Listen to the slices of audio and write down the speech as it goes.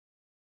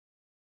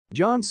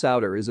John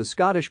Souttar is a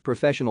Scottish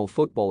professional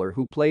footballer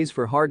who plays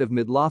for Heart of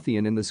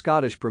Midlothian in the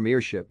Scottish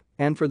Premiership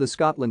and for the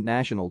Scotland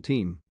national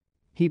team.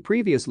 He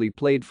previously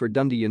played for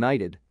Dundee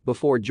United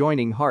before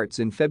joining Hearts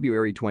in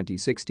February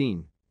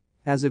 2016.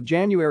 As of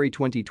January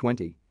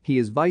 2020, he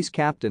is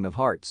vice-captain of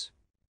Hearts.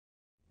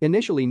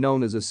 Initially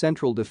known as a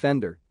central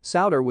defender,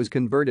 Souttar was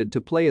converted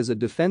to play as a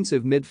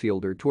defensive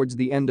midfielder towards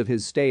the end of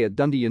his stay at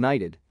Dundee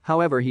United,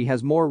 however he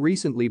has more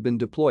recently been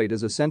deployed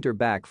as a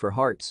centre-back for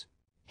Hearts.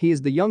 He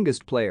is the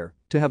youngest player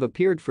to have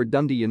appeared for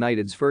Dundee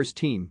United's first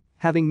team,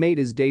 having made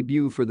his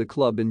debut for the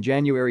club in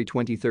January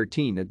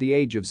 2013 at the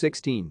age of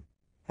 16.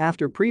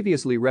 After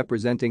previously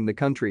representing the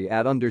country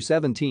at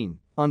under-17,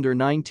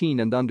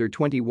 under-19 and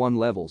under-21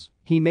 levels,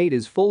 he made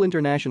his full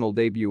international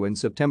debut in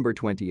September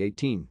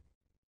 2018.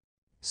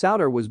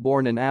 Souttar was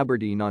born in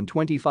Aberdeen on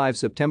 25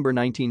 September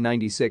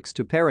 1996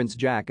 to parents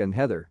Jack and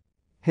Heather.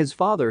 His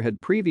father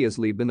had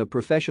previously been a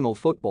professional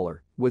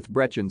footballer with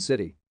Brechin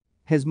City.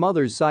 His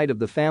mother's side of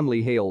the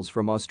family hails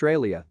from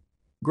Australia.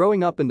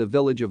 Growing up in the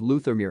village of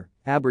Luthermere,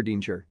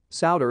 Aberdeenshire,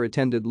 Souttar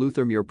attended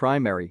Luthermere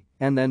Primary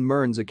and then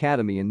Mearns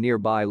Academy in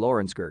nearby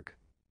Laurencekirk.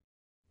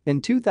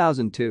 In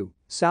 2002,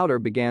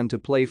 Souttar began to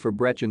play for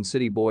Brechin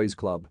City Boys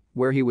Club,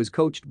 where he was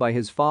coached by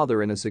his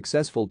father in a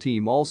successful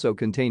team also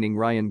containing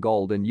Ryan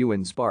Gauld and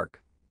Ewan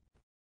Spark.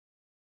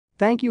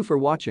 Thank you for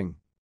watching.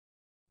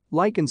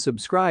 Like and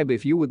subscribe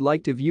if you would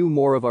like to view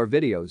more of our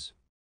videos.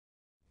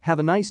 Have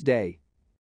a nice day.